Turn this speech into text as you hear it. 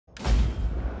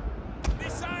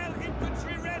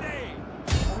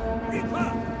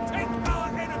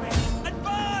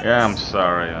Yeah, I'm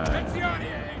sorry.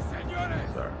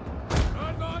 Sorry.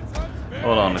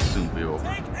 Hold on, it'll soon be over.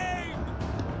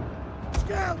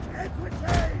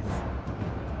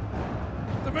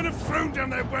 The men have thrown down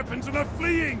their weapons and are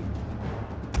fleeing.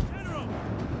 General.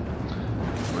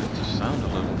 Raise the sound a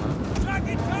little bit.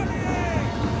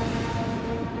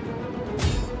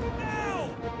 Now!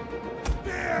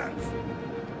 Spears!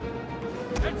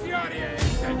 Etienne,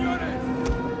 señores!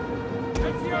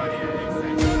 Etienne,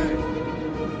 señores!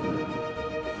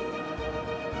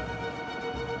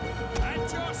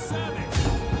 At your service!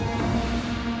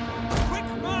 Quick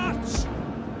march!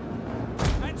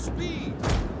 And speed!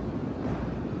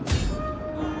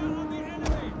 Fire on the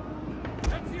enemy!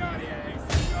 Etienne,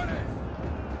 señores!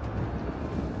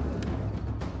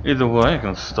 Either way, I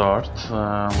can start.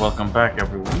 Welcome back,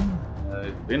 everyone.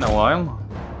 It's been a while.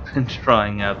 Been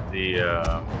trying out the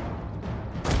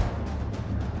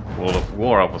World of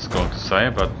War, I was going to say,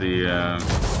 but the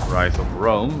Rise of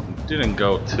Rome didn't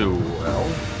go too well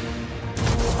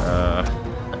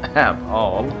at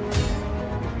all.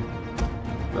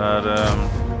 But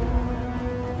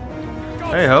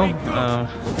hey ho,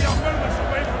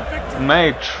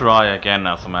 may try again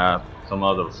as some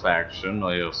other faction,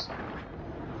 or just,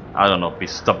 I don't know, be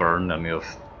stubborn and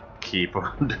just keep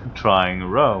on trying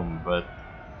Rome, but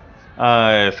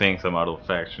I think some other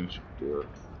faction should do it.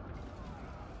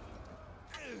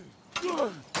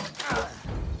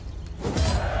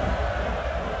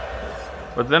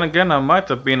 But then again, I might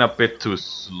have been a bit too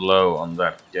slow on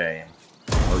that game.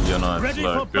 Well, you know, it's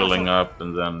like building up,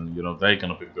 and then, you know, they're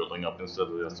gonna be building up instead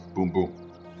of just boom boom.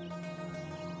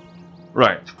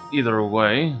 Right, either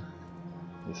way,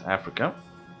 it's Africa.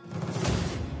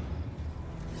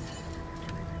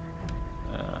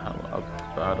 How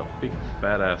about a big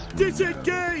fat ass?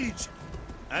 Disengage!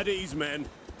 At ease, men.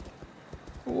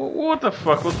 What the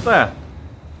fuck was that?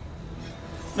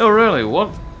 No, really,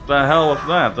 what the hell was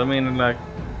that? I mean, like,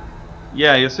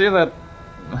 yeah, you see that?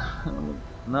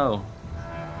 No.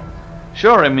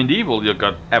 Sure, in medieval you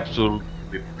got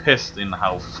absolutely pissed in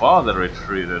how far they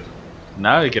retreated.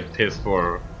 Now you get pissed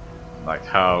for, like,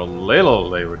 how little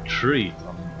they retreat.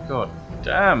 I mean, god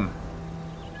damn.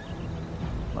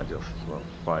 I just, well,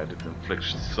 fight it,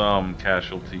 inflicts some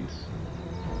casualties.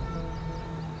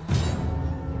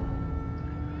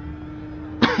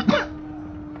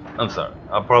 I'm sorry,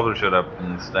 I probably should have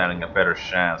been standing a better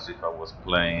chance if I was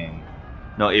playing...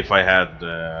 No, if I had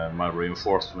my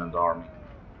reinforcement army.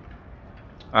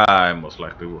 I most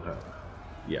likely would have.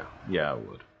 Yeah, I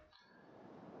would.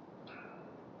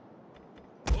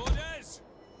 Orders!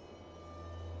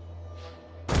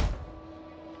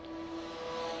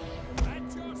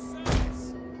 At your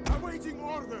service! Awaiting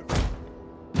order!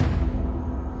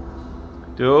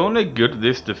 The only good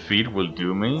this defeat will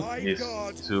do me is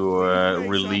to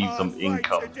relieve some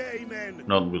income.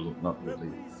 Not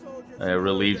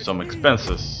relieve some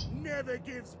expenses. Never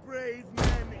gives brave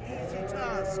men easy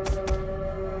tasks.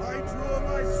 I draw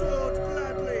my sword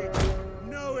gladly,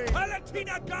 knowing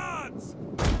Palatina guards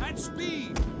and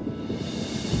speed.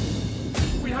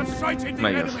 We have sighted the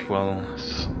enemy. Yes, well,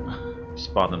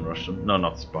 Spartan Rush. No,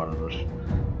 not Spartan Rush.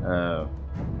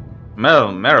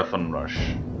 Marathon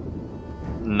Rush.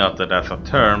 Not that that's a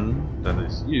term that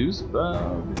is used, but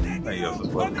I guess as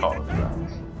well call it that.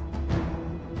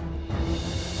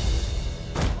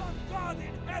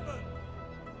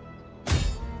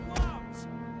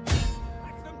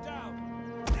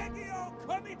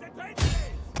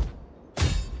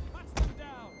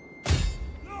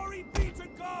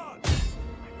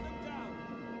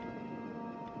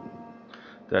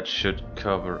 That should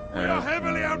cover. We are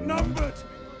heavily outnumbered.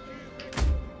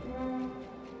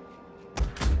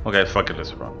 Okay, fuck it,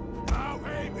 let's run.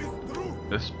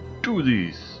 Let's do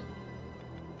this.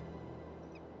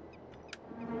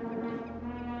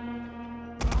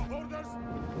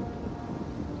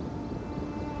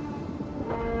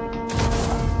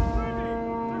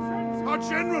 Our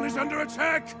general is under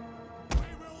attack. We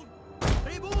will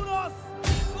tribunos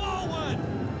forward,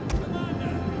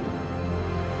 commander.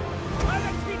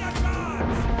 Palatina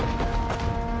guards.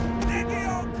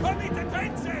 Legio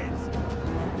comitatenses.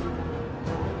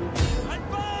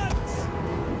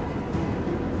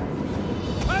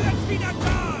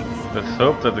 Let's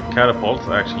hope that the catapults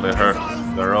actually hurt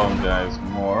their own guys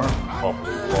more.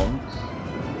 Probably won't.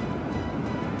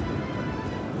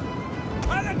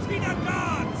 Palatina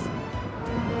guards!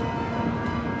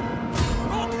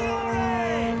 For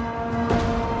glory!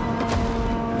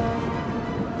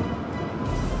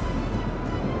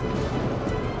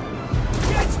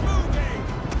 Get moving!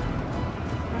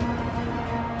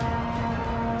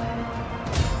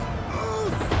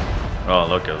 Oh,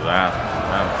 look at that.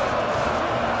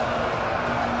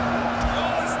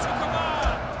 Yours to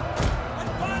command!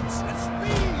 Advance at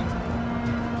speed!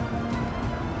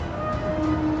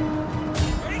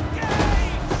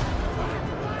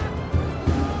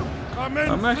 Engage!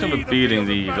 I'm actually beating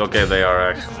these. Okay, they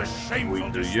are actually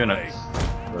weaker units.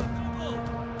 But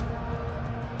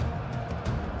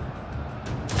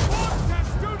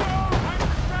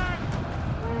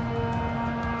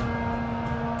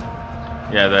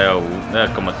yeah, they're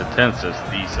competences.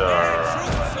 These are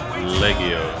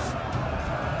legio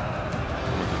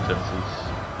competences.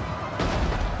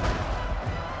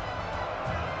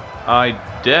 I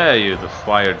dare you to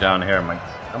fire down here, mate.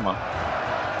 Come on.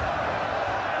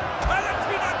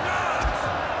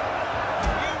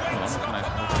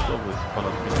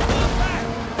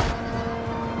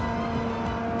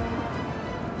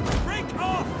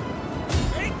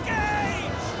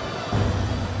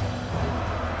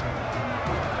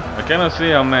 I cannot see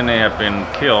how many have been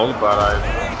killed, but I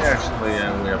think actually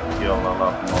we have killed a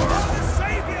lot more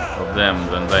of them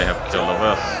than they have killed of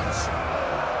us.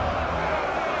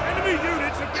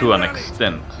 To an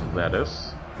extent, that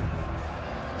is.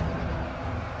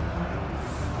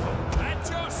 At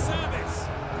your service.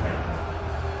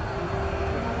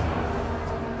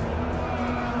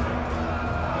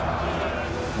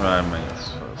 I may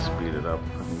as well speed it up.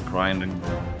 I'm grinding.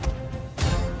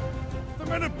 The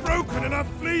men are broken and are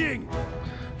fleeing.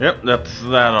 Yep, that's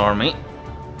that army.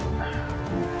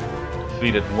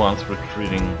 Defeated once,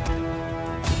 retreating.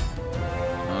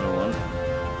 Another one.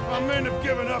 Our men have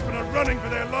given up and are running for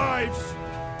their lives.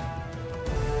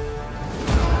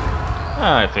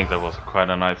 I think that was quite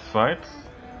a nice fight.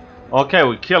 Okay,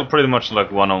 we killed pretty much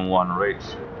like one-on-one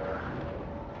raids.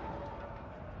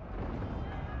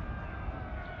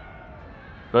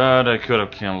 But I could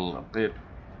have killed a bit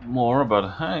more, but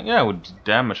yeah, we did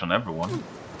damage on everyone.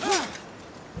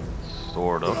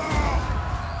 Sort of.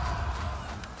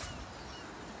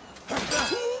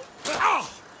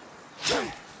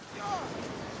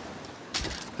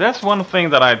 That's one thing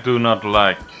that I do not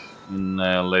like in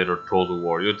later Total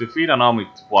War. You defeat an army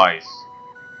twice.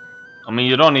 I mean,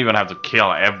 you don't even have to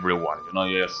kill everyone, you know,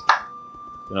 you just,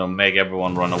 make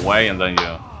everyone run away, and then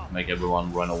you make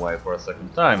everyone run away for a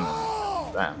second time.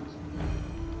 Bam.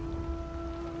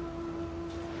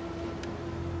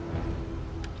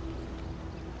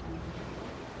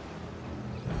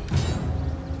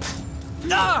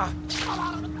 Ah!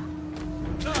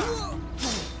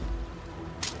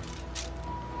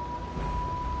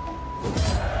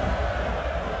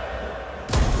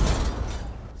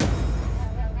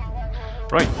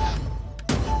 Right.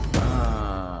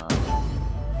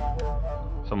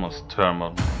 Someone's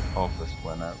thermal office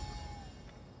went out.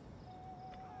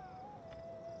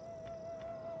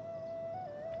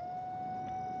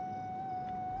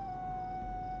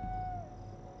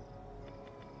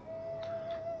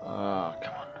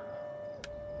 Come on.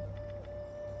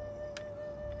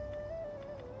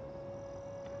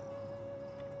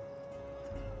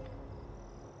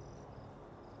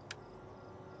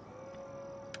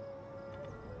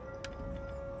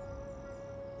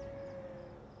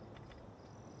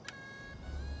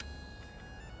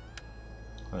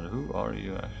 But who are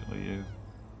you actually, you?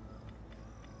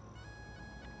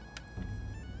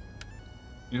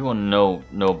 You are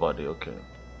nobody, okay.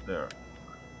 There.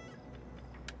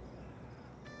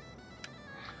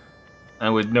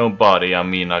 And with nobody, I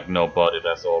mean like nobody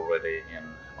that's already in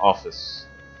office.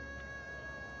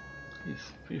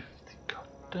 He's 50,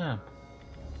 goddamn.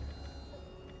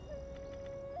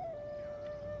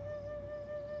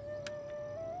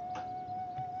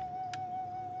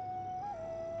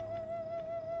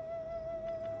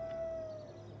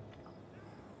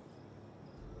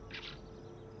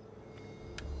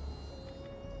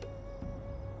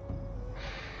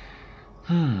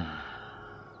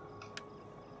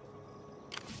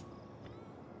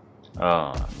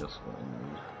 Just what I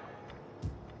need.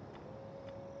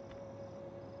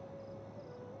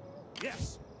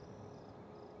 Yes.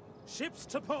 Ships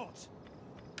to port.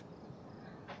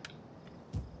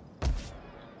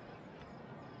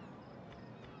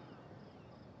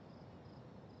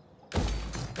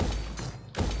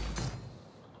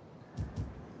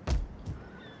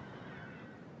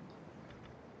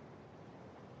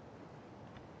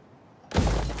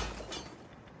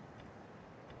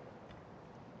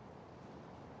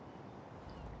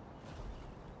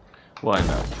 Why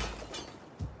not?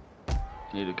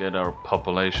 Need to get our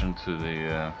population to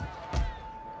the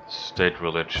state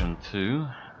religion too.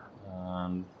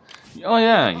 And oh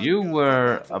yeah, you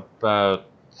were about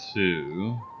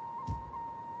to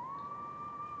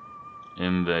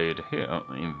invade here.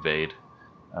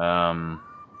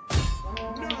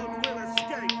 None will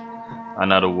escape.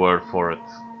 Another word for it.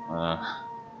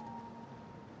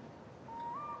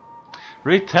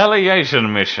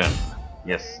 Retaliation mission.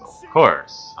 Yes, of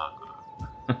course.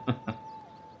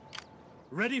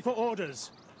 Ready for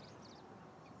orders.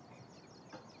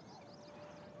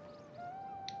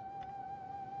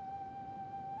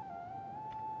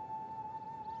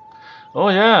 Oh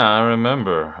yeah, I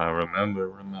remember.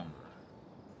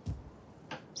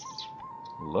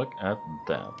 Look at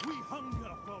that. We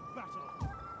hunger for battle.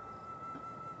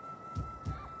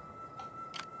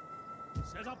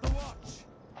 Set up the watch.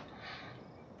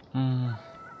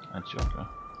 Attila.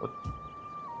 What?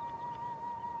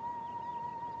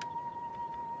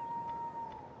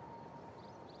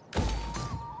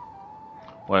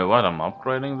 Wait, what? I'm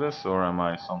upgrading this, or am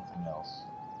I something else?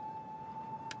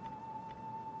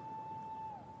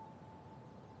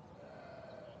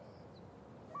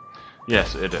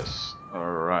 Yes, it is.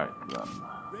 Alright then.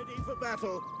 Ready for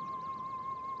battle.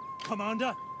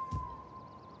 Commander.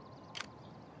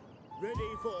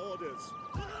 Ready for orders.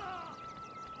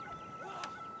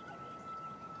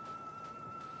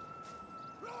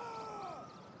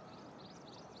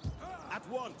 At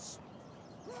once.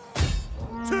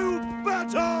 To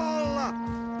battle!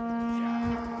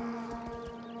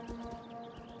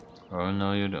 Oh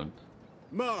no, you don't.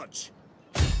 March.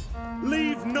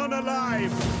 Leave none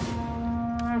alive.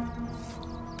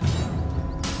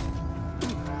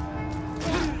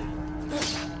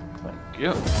 Thank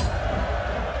you.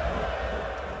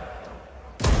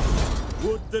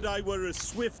 Would that I were as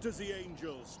swift as the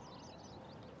angels.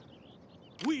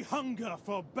 We hunger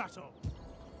for battle.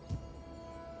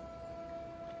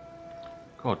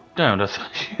 God damn, that's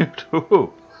you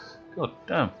too. God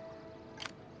damn.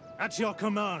 At your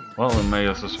command. Well, we may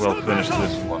as well finish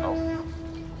this one off.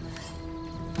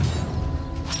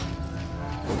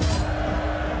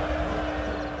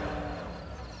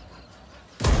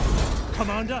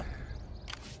 Commander.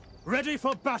 Ready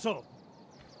for battle.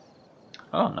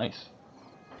 Oh, nice.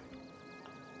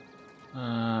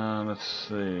 Let's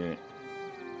see.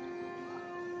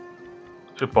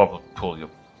 Should probably pull you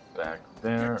back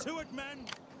there. Get to it, men.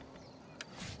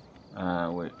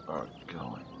 We are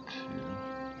going to.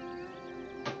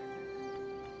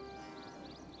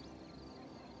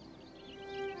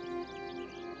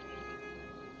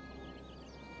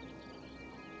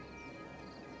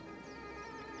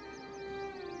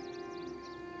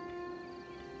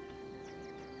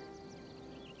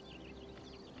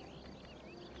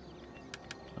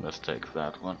 Let's take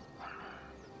that one.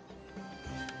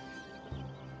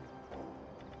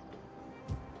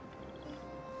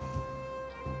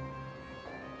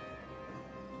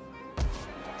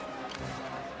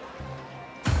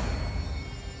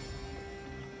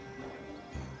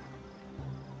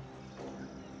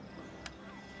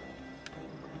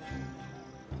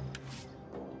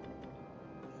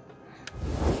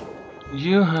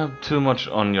 You have too much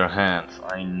on your hands,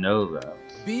 I know that.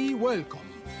 Be welcome,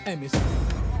 emissary.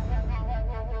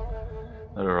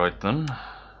 Alright then.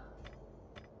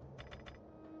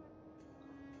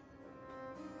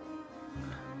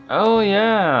 Oh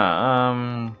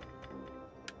yeah,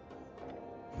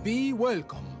 Be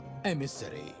welcome,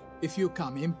 emissary, if you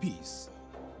come in peace.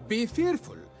 Be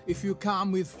fearful if you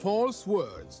come with false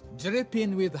words,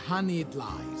 dripping with honeyed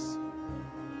lies.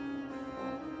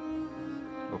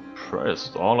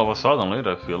 oppressed. All of a sudden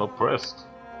they feel oppressed.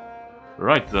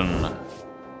 Right then.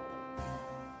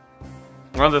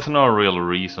 Well, there's no real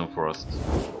reason for us to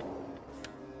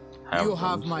have You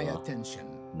have them, my so. attention.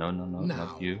 No, Now,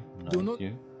 not you. do Not not-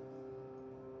 you.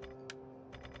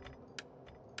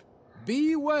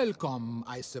 Be welcome,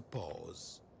 I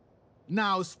suppose.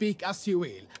 Now speak as you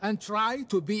will, and try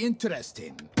to be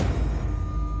interesting.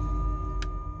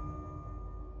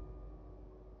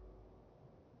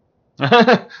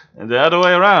 The other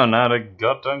way around, now the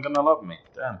god ain't gonna love me.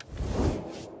 Damn.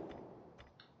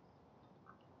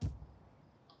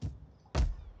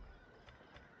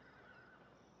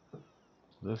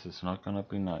 This is not gonna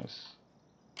be nice.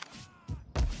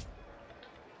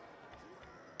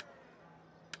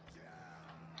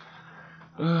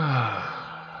 Right.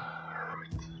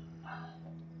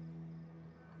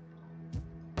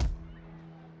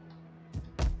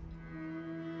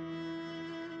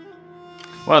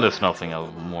 Well, there's nothing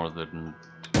else more than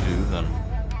to do than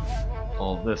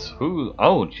all this. Who?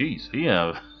 Oh, jeez, he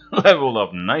have leveled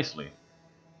up nicely.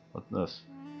 What's this?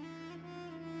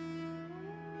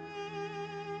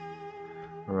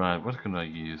 Right, what can I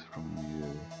use from you?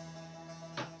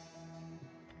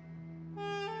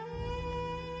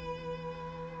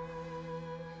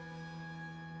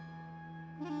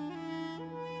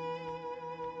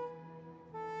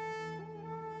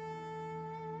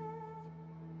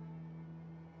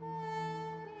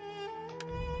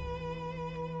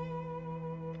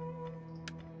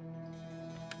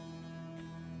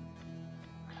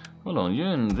 Hold on, you're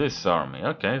in this army.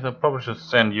 Okay, so I probably should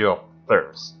send you up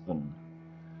first. Then.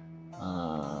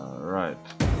 Right.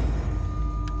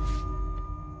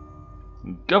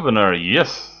 Governor,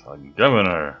 yes, a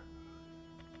governor.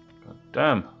 God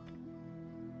damn.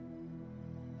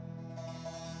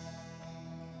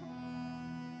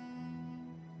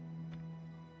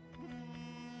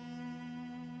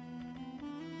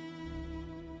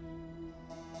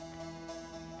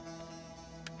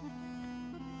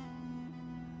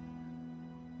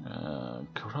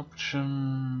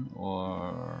 Corruption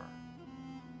or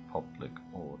public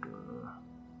order?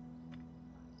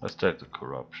 Let's take the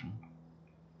corruption.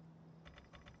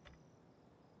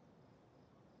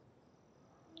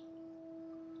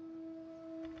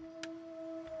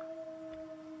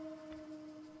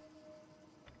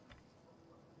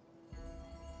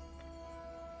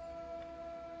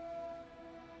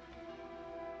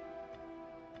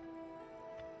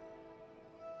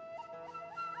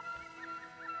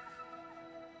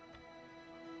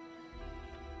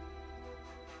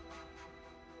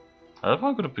 That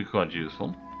one could be quite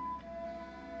useful.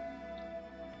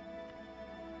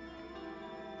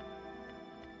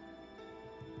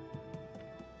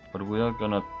 But we are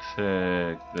gonna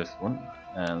take this one,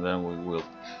 and then we will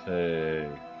take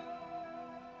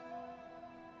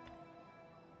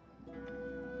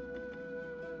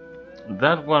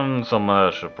that one.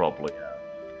 Somewhere should probably have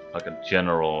like a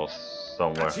general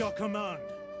somewhere. At your command.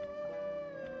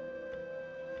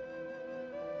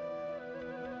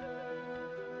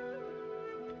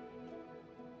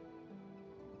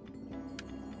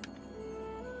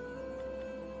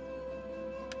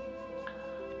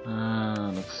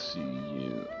 Let's see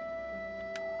you.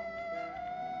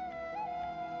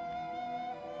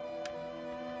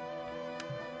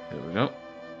 There we go.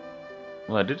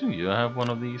 Well, didn't you have one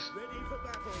of these? Ready for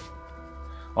battle.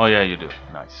 Oh yeah, you do.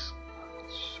 Nice.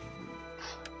 Sweet.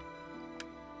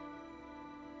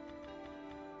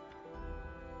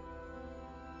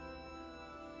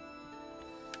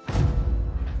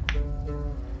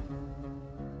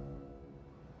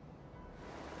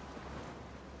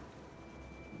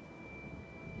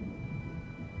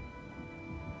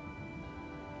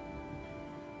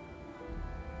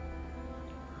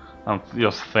 I'm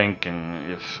just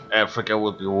thinking if Africa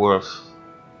would be worth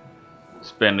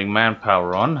spending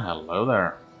manpower on. Hello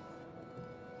there.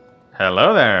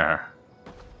 Hello there.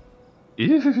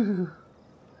 Ew.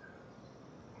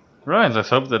 Right, let's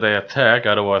hope that they attack,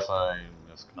 otherwise I'm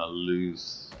just gonna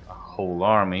lose a whole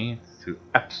army to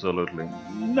absolutely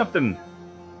nothing.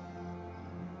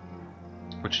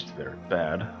 Which is very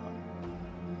bad.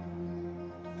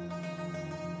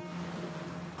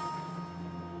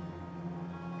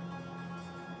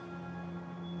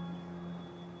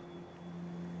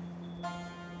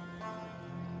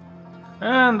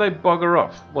 And they bugger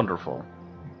off. Wonderful.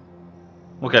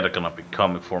 Okay, they're gonna be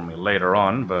coming for me later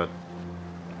on, but...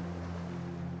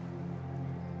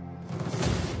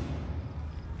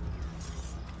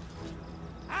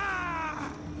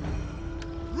 Ah!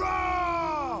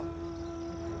 Roar!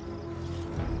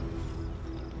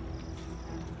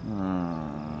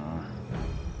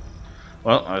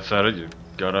 Well, I said it, you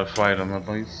gotta fight them at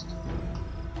least.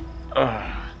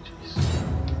 Jeez.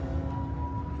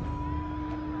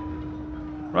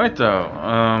 Right though,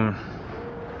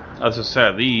 as I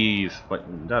said, these, but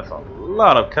that's a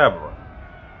lot of cavalry.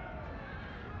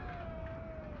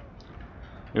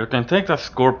 You can take that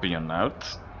scorpion out.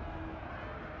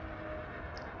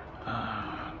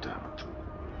 Damn it.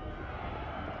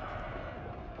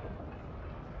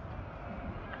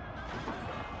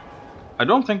 I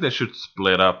don't think they should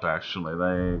split up actually,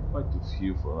 they're quite too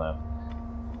few for that.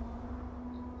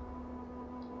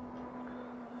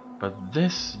 But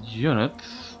this unit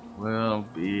will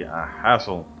be a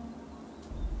hassle.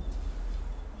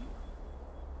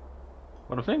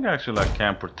 But I think actually I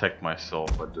can protect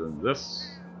myself by doing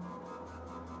this.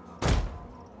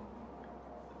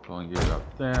 Deploying you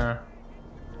up there.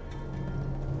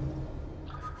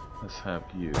 Let's have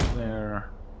you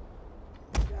there.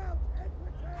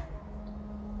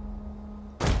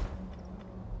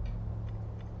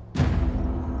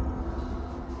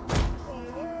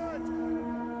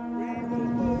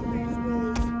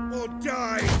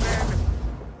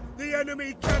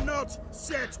 Enemy cannot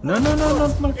set No,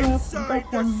 not like inside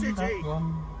that the city. that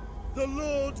one. The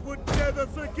Lord would never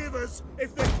forgive us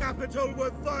if the capital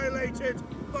were violated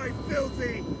by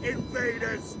filthy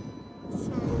invaders.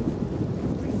 So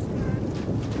we stand,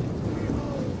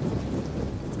 behold,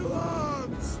 to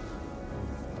arms.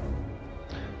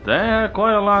 They're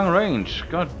quite a long range.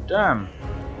 God damn.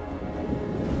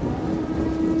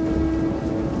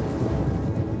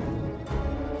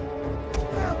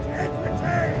 Mount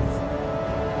Equites!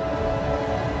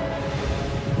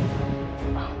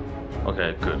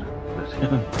 Okay, good.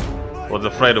 I was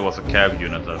afraid it was a cab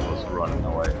unit that was running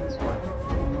away this way.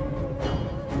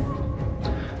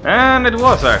 And it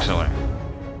was actually.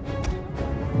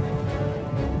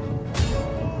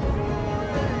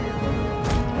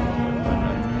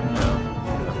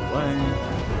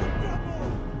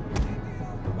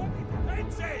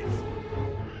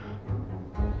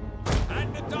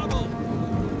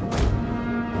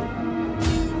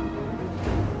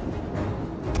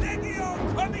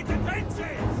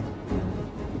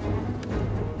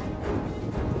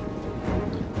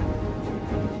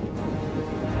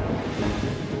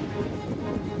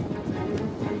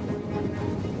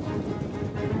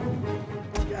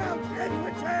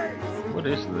 What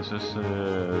is this? This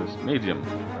is medium.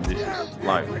 And this is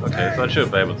light. Okay, so I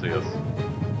should be able to just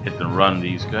hit and run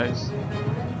these guys.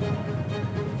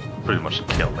 Pretty much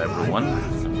kill everyone.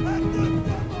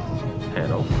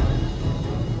 Head off.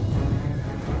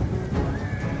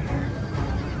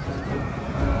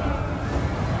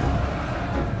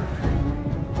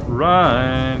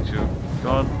 Right, you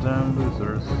goddamn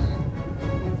losers.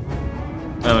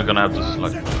 And we're gonna have to just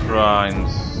like try and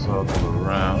circle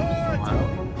around.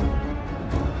 Wow.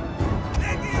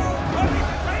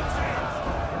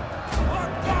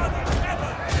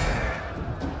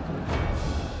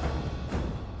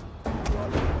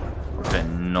 Okay,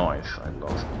 nice, I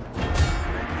lost.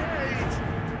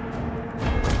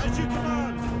 As you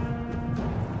command.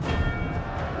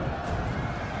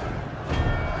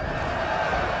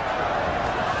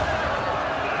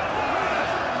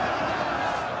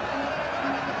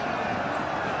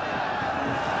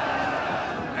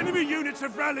 Enemy units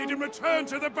have rallied and returned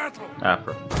to the battle.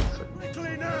 After.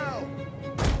 Quickly now!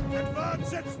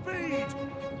 Advance at speed!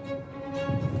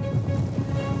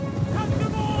 Cut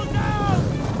them all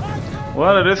down!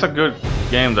 Well, it is a good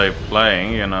game they're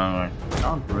playing, you know. I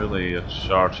can't really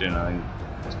charge, you know.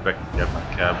 I expect to get my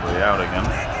cavalry out again.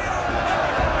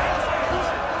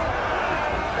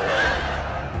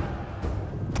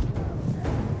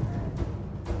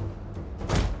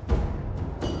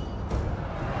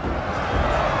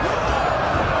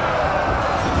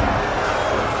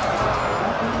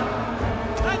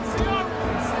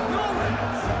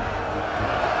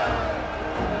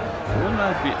 Will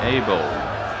not be able.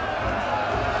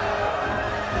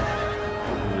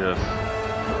 Yes.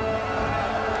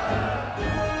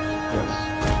 Yes.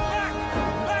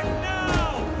 Back now!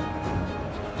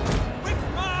 Quick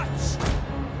march!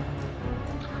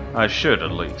 I should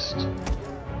at least.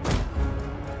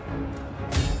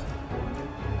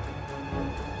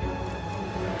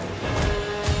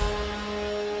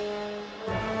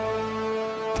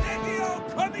 Legio,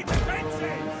 coming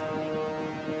defenses!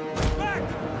 Back!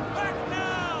 Back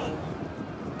now!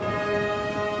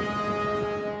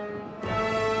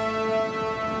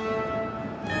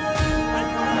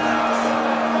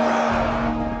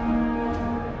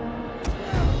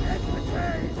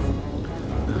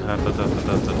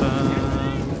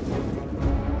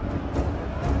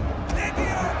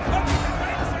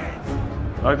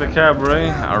 Like the cavalry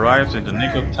arrives in the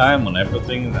nick of time on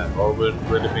everything that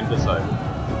already been decided.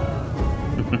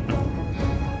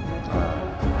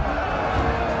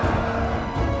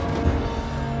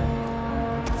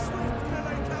 Swift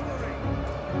melee cavalry!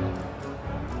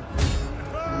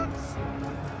 Advance!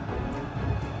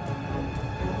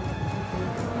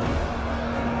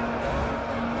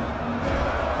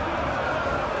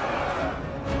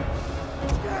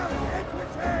 Scout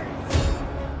equities!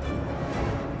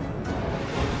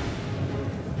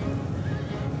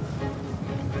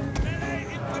 Melee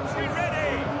infantry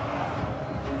ready!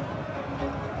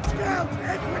 Scout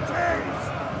equities!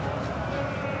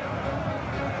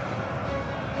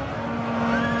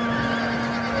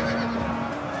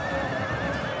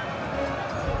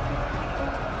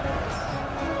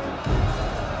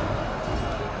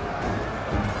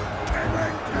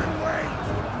 Remington wait!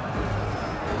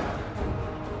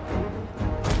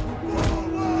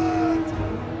 Forward!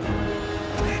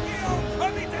 Legio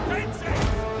coming defenses!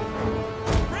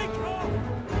 Break off!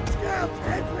 Scout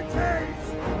equities!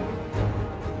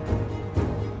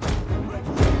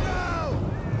 Quickly now!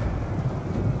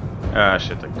 Ah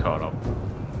shit, I caught up.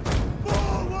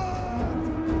 Forward!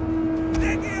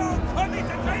 Legio coming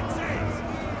defenses!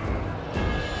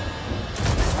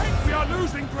 We are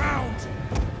losing ground!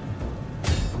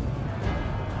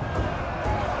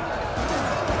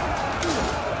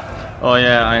 Oh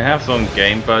yeah, I have some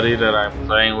game buddy that I'm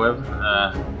playing with.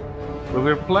 We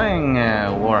were playing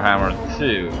Warhammer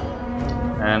 2,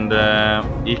 and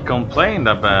he complained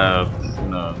about, you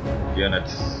know,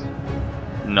 units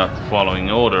not following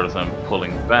orders and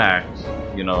pulling back.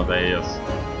 You know, they just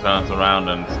turns around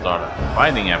and starts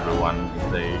fighting everyone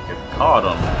if they get caught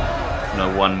on, you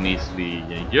know, one measly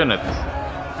unit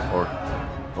or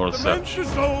such.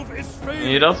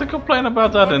 He doesn't complain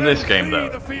about that in this game though.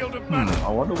 I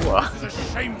wonder why. This is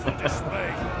a shameful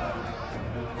display.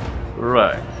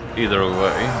 Right. Either way.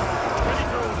 Ready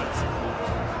for orders.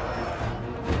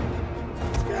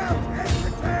 Scout,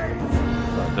 expertise.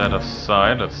 Put that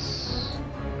aside. Let's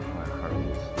hurry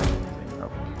this thing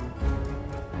up.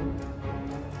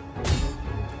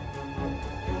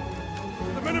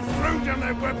 The men have thrown down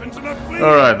their weapons and are fleeing.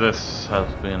 All right. This has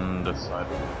been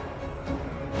decided.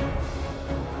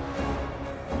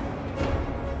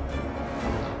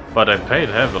 But I paid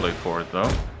heavily for it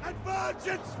though. Advance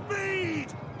at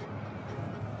speed!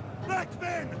 Back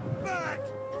then! Back!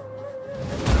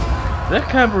 That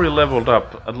cavalry leveled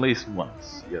up at least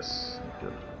once. Yes, it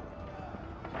did.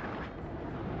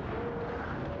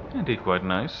 Indeed, quite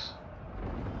nice.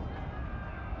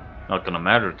 Not gonna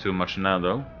matter too much now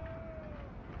though.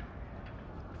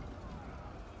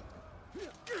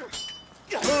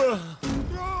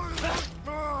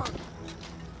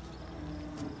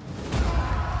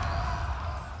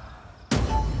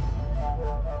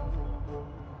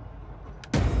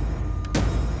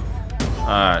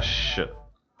 Ah, shit.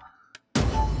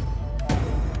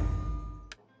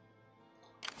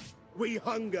 We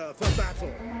hunger for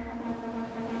battle.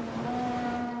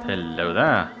 Hello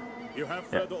there. You have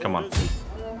Yeah, further come on. orders?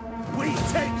 We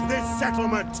take this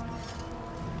settlement.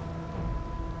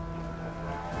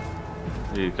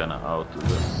 You're gonna out to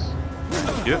this.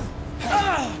 Thank you.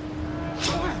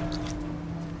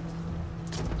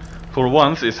 For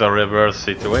once, it's a reverse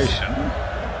situation.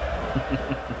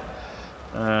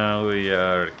 We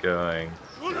are going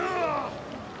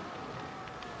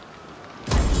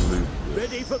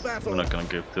Ready for battle. We're not gonna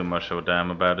give too much of a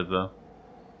damn about it though.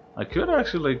 I could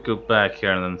actually go back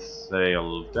here and then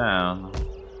sail down.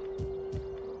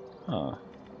 Huh.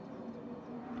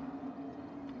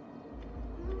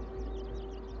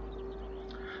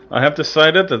 I have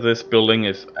decided that this building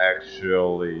is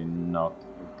actually not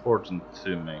important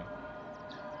to me.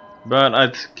 But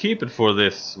I'd keep it for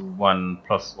this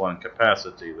 1+1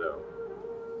 capacity though.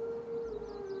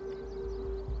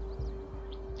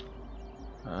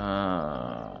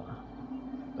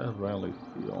 That rally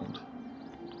field.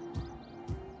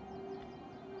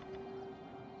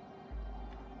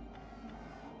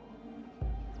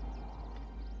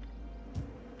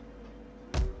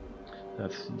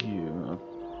 That's you.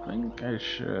 I think I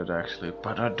should actually,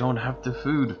 but I don't have the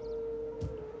food.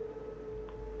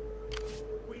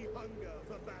 We hunger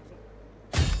for battle.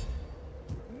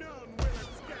 None will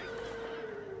escape.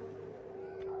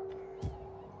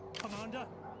 Commander.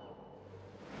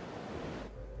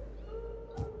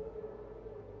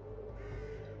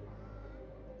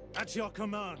 At your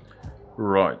command.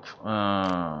 Right.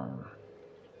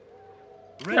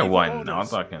 Ready Yeah, for why orders.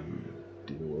 not? I can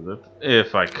deal with it.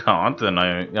 If I can't, then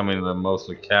I mean, they're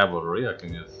mostly cavalry. I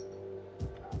can just,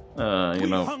 you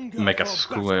know, make a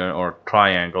square or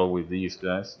triangle with these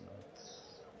guys.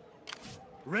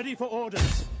 Ready for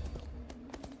orders.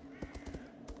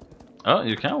 Oh,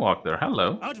 you can walk there.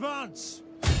 Hello. Advance.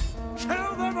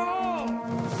 Kill them all.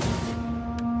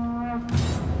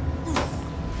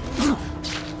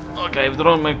 Okay, if they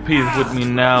don't make peace with me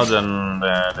now, then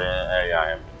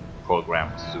I am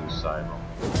programmed suicidal.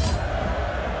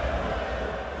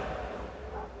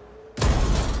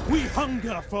 We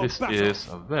hunger for This battle. is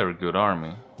a very good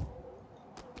army.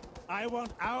 I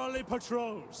want hourly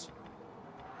patrols.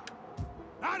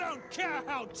 I don't care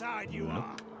how tired you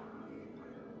are.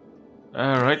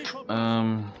 Alright,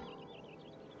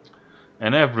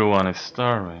 and everyone is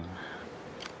starving.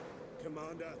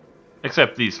 Commander.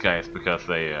 Except these guys, because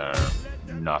they are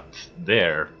not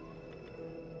there.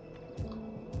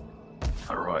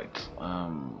 Alright,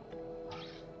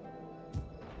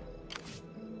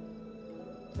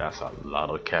 that's a lot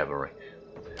of cavalry.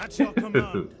 At your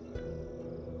command.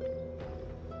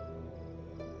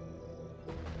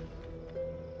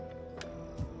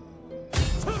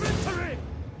 To victory!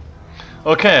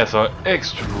 Okay, so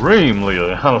extremely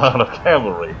a lot of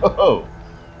cavalry. Oh,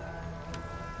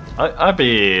 I'd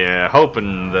be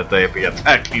hoping that they'd be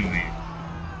attacking me.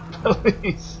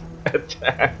 Please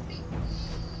attack.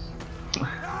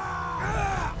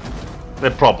 They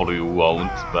probably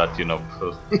won't, but you know,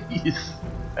 please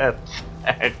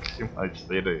attack my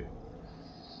city.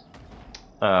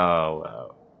 Oh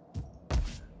wow.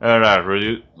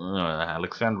 Alright,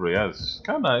 Alexandria is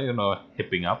kinda, you know,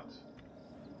 hipping up.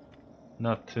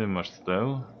 Not too much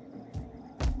though.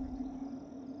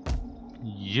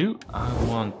 I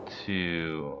want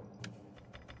to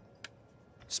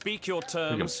Speak your We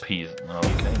can terms. peace.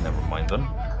 Okay, never mind then.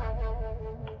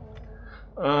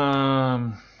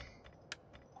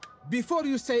 Before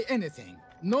you say anything,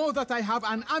 know that I have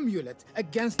an amulet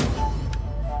against...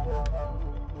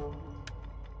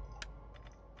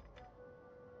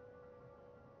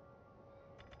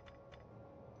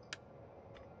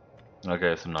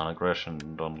 Okay, it's a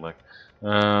non-aggression. Don't like.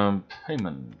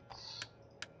 Payments.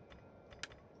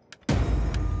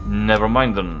 Never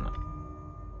mind then.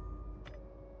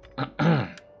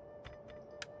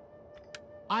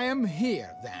 I am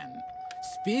here, then.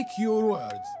 Speak your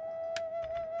words.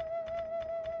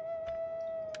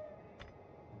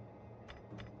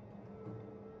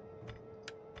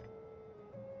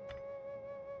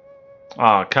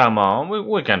 Oh, come on.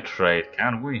 We can trade,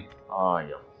 can't we? Oh,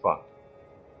 you fuck.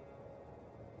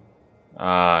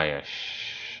 Ah, yeah,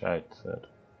 shit.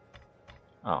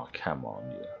 Oh, come on,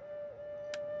 you.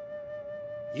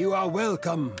 You are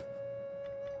welcome.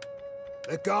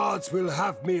 The guards will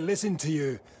have me listen to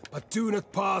you, but do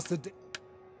not pass the...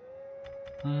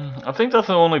 I think that's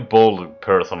the only bold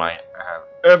person I have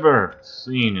ever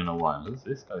seen in a while.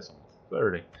 This guy's almost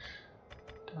 30.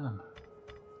 Damn.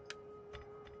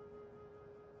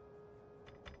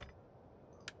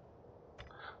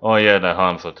 Oh yeah, the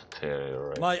harms are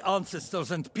deteriorate. My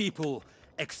ancestors and people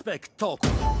expect talk.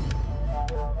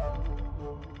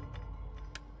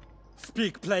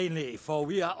 Speak plainly, for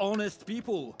we are honest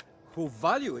people who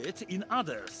value it in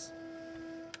others.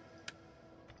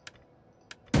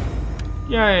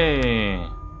 Yay!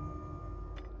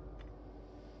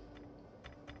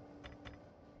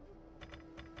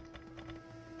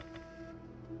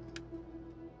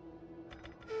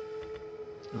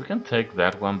 We can take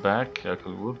that one back.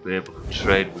 We would be able to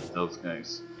trade with those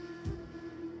guys.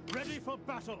 Ready for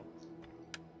battle.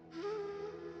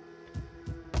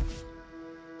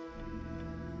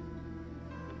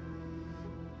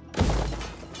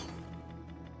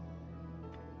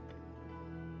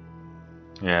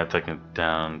 Yeah, taking it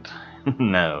down.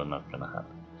 No, not gonna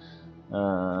happen.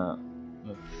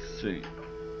 Let's see.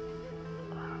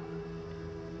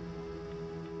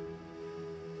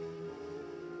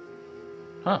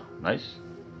 Huh, nice.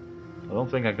 I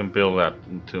don't think I can build that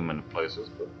in too many places,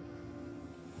 but...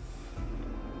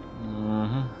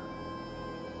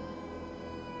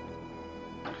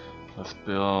 Let's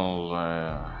build...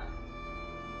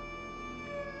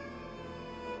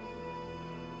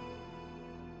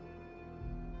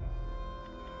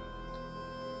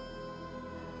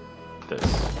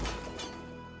 this.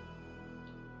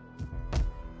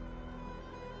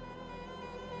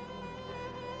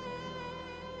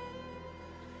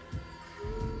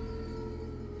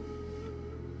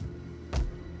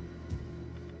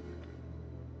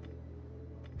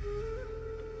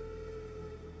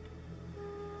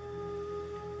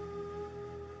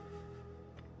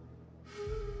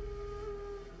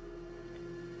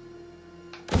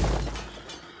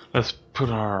 Let's put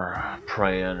our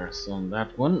prayers on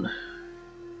that one.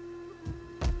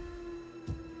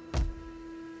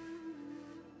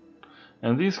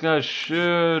 And these guys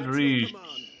should reach...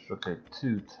 Okay,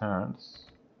 2 turns.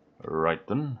 Right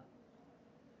then.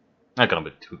 Not gonna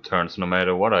be 2 turns no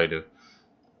matter what I do.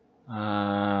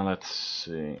 Let's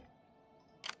see.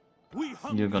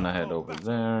 You're gonna head over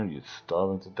there, you're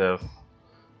starving to death.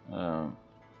 Who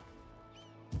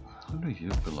do you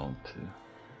belong to?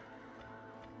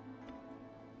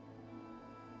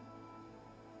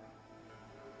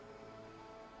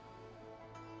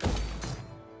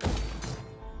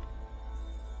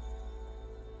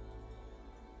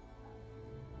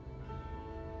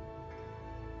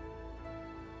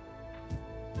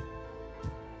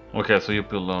 Okay, so you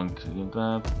belong to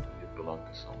that, you belong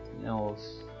to something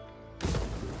else.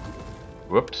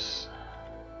 Whoops.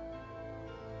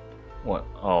 What?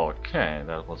 Okay,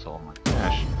 that was all my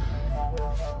cash.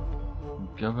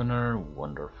 Governor,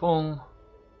 wonderful.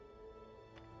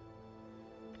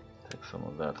 Take some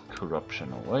of that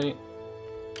corruption away.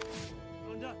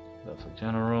 That's a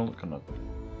general, gonna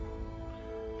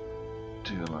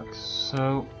do like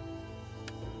so.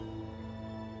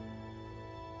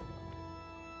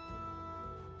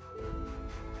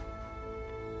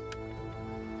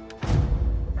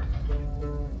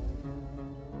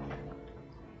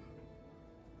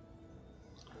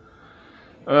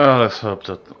 Let's hope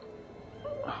that...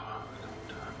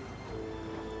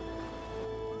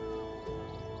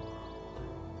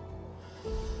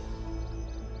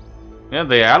 Yeah,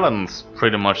 the Allens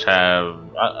pretty much have...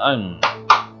 I'm...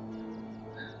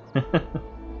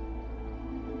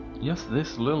 Just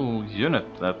this little unit,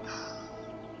 that's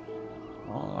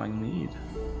all I need.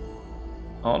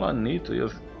 All I need to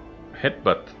just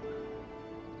headbutt.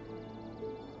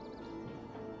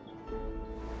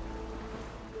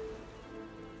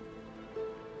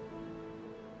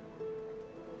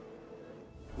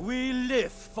 We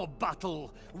live for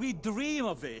battle. We dream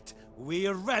of it. We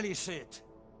relish it.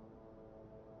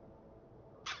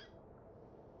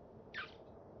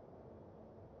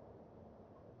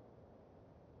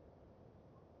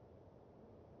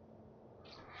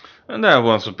 And that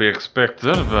was to be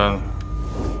expected, but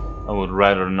I would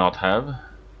rather not have.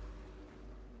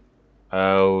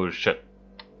 Oh shit.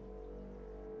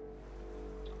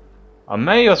 I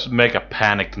may just make a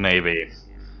panic maybe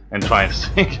and try and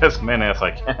sink as many as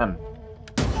I can.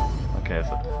 Okay,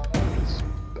 so just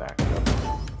back up.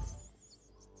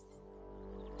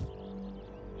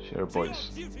 Sure,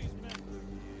 boys.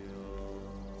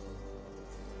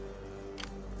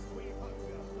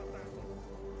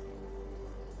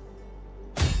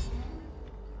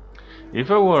 If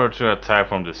I were to attack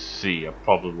from the sea, I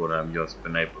probably would have just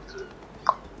been able to.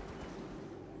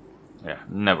 Yeah,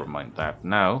 never mind that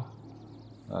now.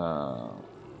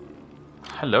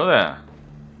 Hello there.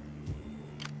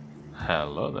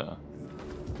 Hello there.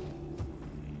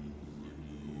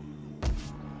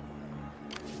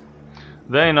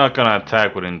 They're not gonna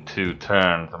attack within 2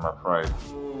 turns, I'm afraid.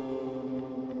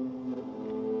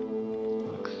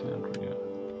 Alexandria.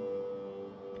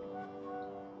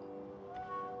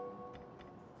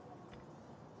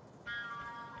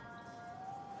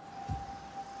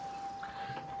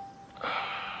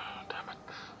 Damn it.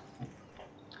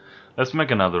 Let's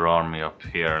make another army up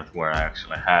here where I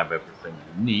actually have everything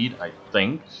I need, I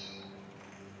think.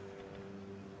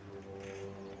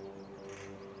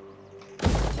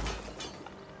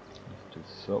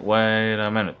 So wait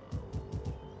a minute.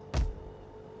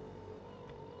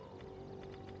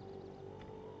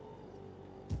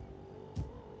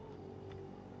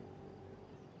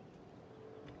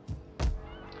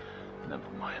 Never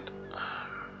mind.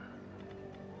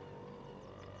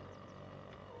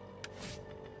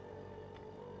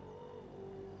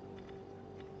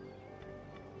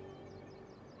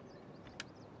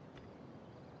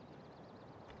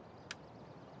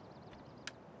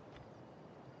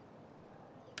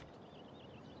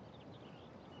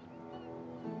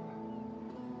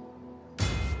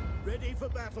 Ready for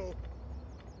battle.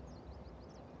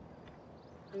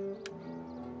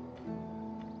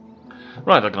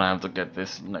 Right, I'm gonna have to get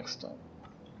this next time.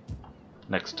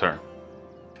 Next turn.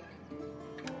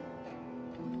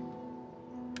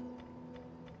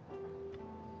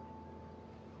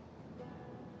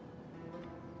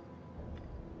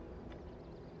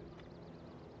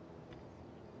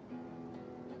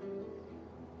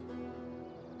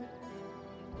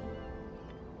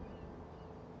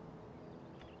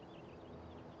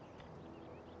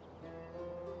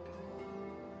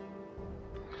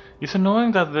 It's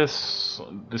annoying that this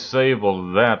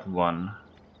disabled that one.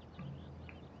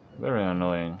 Very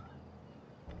annoying.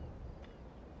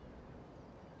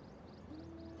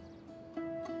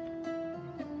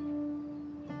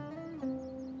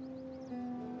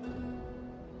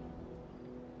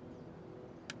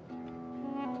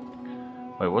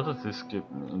 Wait, what does this give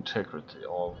me? Integrity,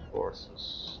 all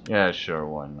forces. Yeah, sure,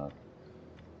 why not?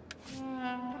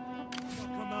 Command.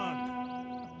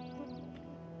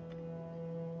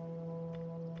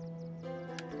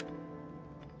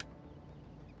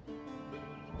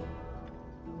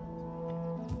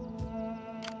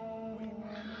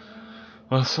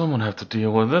 Well, someone have to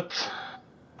deal with it.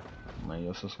 May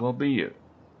just as well be you.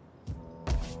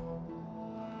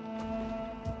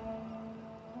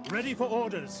 Ready for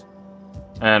orders.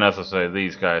 And as I say,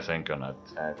 these guys ain't gonna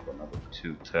attack for another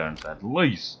 2 turns at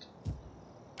least.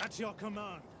 At your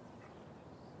command.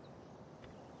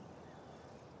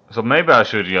 So maybe I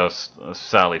should just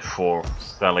sally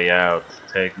out,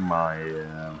 take my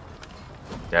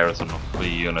garrison of 3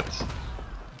 units,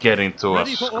 get into a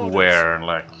square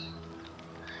like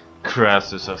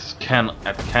Crassus as Cannae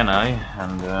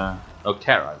and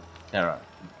Carai,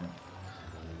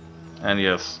 and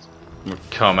just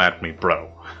come at me,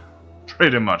 bro.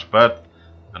 Pretty much, but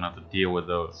I'm gonna have to deal with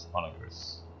those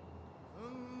onagers.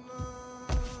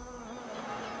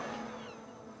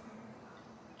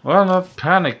 Well, that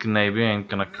panic maybe ain't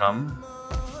gonna come.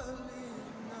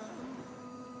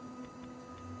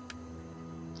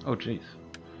 Oh jeez.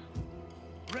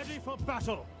 Ready for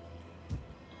battle.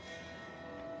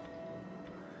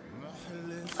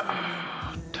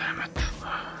 Damn it.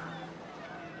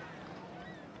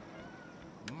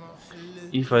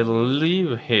 If I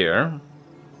leave here,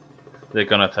 they're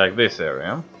gonna attack this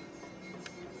area.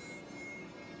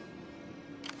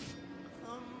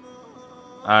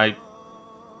 I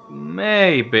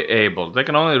may be able. They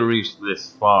can only reach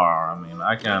this far. I mean,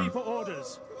 I can. Ready for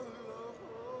orders.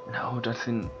 No, that's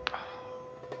in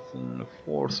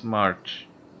force march.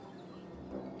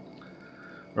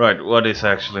 Right, what is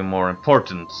actually more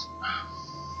important?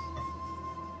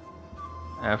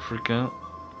 Africa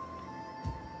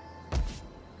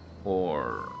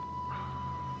or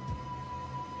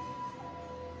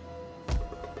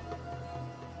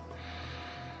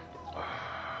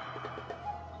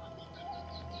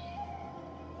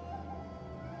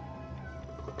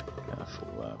cancel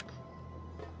that.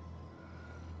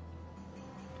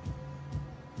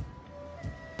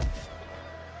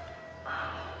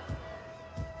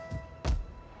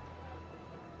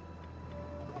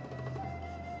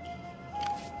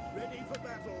 Ready for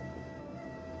battle.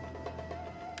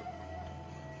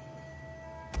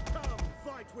 Come,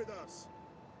 fight with us.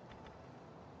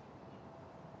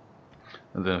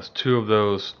 And there's two of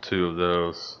those,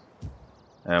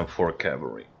 and 4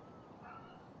 cavalry.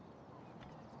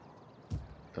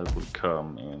 That will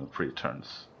come in 3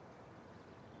 turns.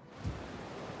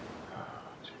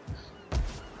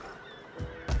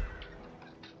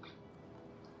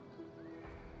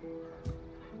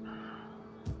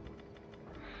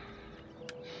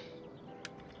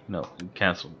 No,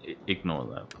 cancel. Ignore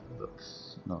that.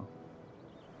 That's no.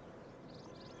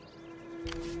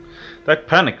 That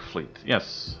panic fleet,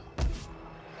 yes.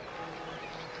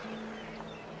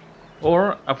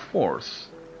 Or a force.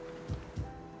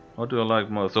 What do I like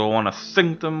most? Do I want to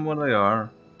sink them where they are?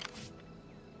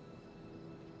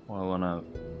 Or I want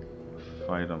to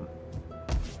fight them?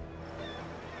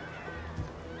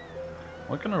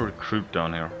 What can I recruit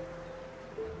down here?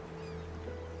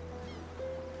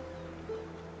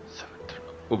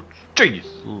 Oh jeez!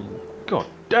 God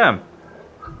damn!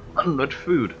 100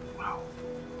 food! Wow.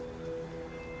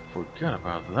 Forget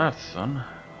about that, son.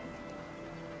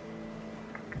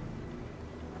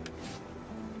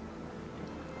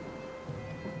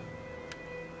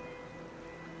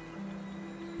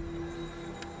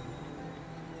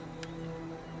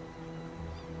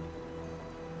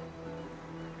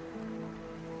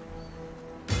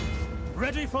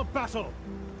 Ready for battle.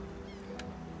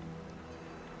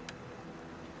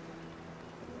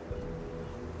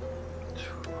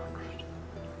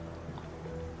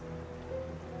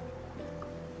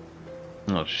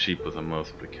 Not sheep with the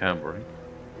most of the cavalry.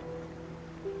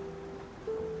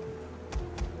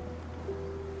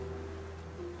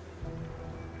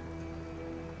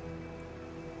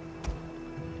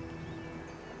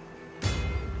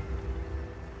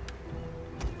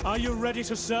 Are you ready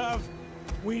to serve?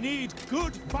 We need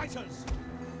good fighters.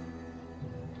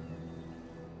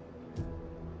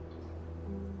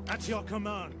 At your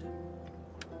command.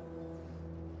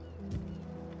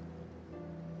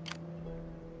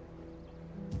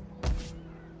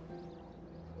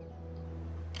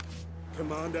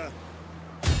 Commander,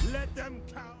 let them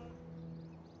cower.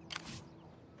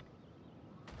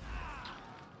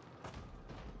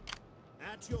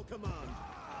 At your command.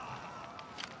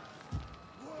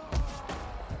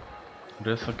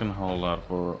 This I can hold out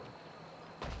for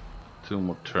 2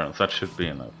 more turns. That should be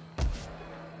enough.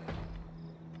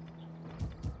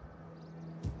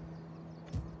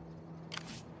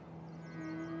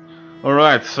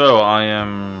 Alright, so I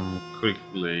am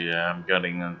quickly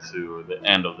getting into the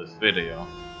end of this video.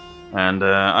 And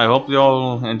I hope you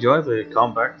all enjoy the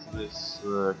comeback to this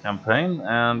campaign,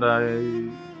 and I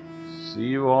see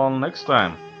you all next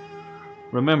time.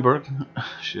 Remember,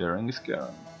 sharing is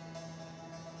caring.